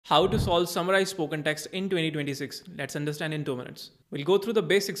How to solve summarized spoken text in 2026. Let's understand in 2 minutes. We'll go through the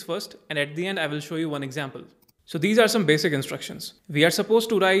basics first, and at the end I will show you one example. So these are some basic instructions. We are supposed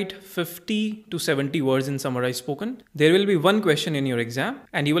to write 50 to 70 words in summarized spoken. There will be one question in your exam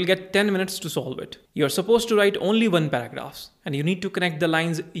and you will get 10 minutes to solve it. You're supposed to write only one paragraph and you need to connect the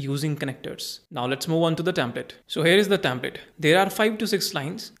lines using connectors. Now let's move on to the template. So here is the template. There are 5 to 6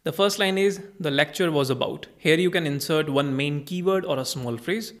 lines. The first line is the lecture was about. Here you can insert one main keyword or a small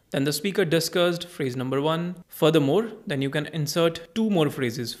phrase. Then the speaker discussed phrase number 1. Furthermore, then you can insert 2 more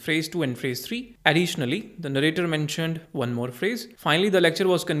phrases, phrase 2 and phrase 3. Additionally, the narrator mentioned one more phrase. Finally, the lecture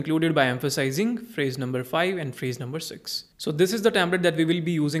was concluded by emphasizing phrase number 5 and phrase number 6. So this is the template that we will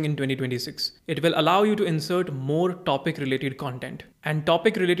be using in 2026. It will allow you to insert more topic related content. And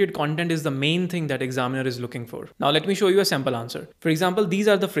topic related content is the main thing that examiner is looking for. Now let me show you a sample answer. For example, these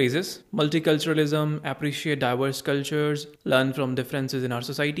are the phrases: multiculturalism, appreciate diverse cultures, learn from differences in our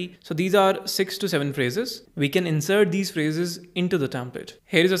society. So these are 6 to 7 phrases. We can insert these phrases into the template.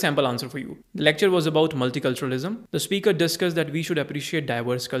 Here is a sample answer for you. The lecture was about multiculturalism. The speaker discussed that we should appreciate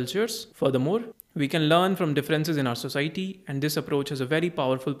diverse cultures. Furthermore, we can learn from differences in our society, and this approach has a very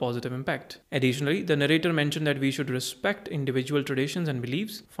powerful positive impact. Additionally, the narrator mentioned that we should respect individual traditions and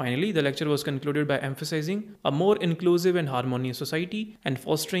beliefs. Finally, the lecture was concluded by emphasizing a more inclusive and harmonious society and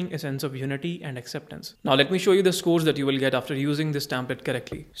fostering a sense of unity and acceptance. Now let me show you the scores that you will get after using this template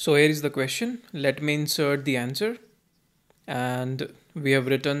correctly. So here is the question. Let me insert the answer. And we have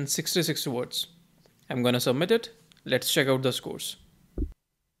written 66 words. I'm going to submit it. Let's check out the scores.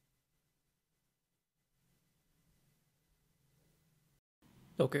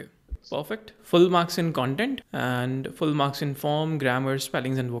 Okay, perfect. Full marks in content and full marks in form, grammar,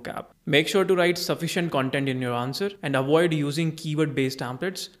 spellings and vocab. Make sure to write sufficient content in your answer and avoid using keyword based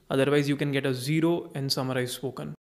templates. Otherwise you can get a 0 in summarized spoken.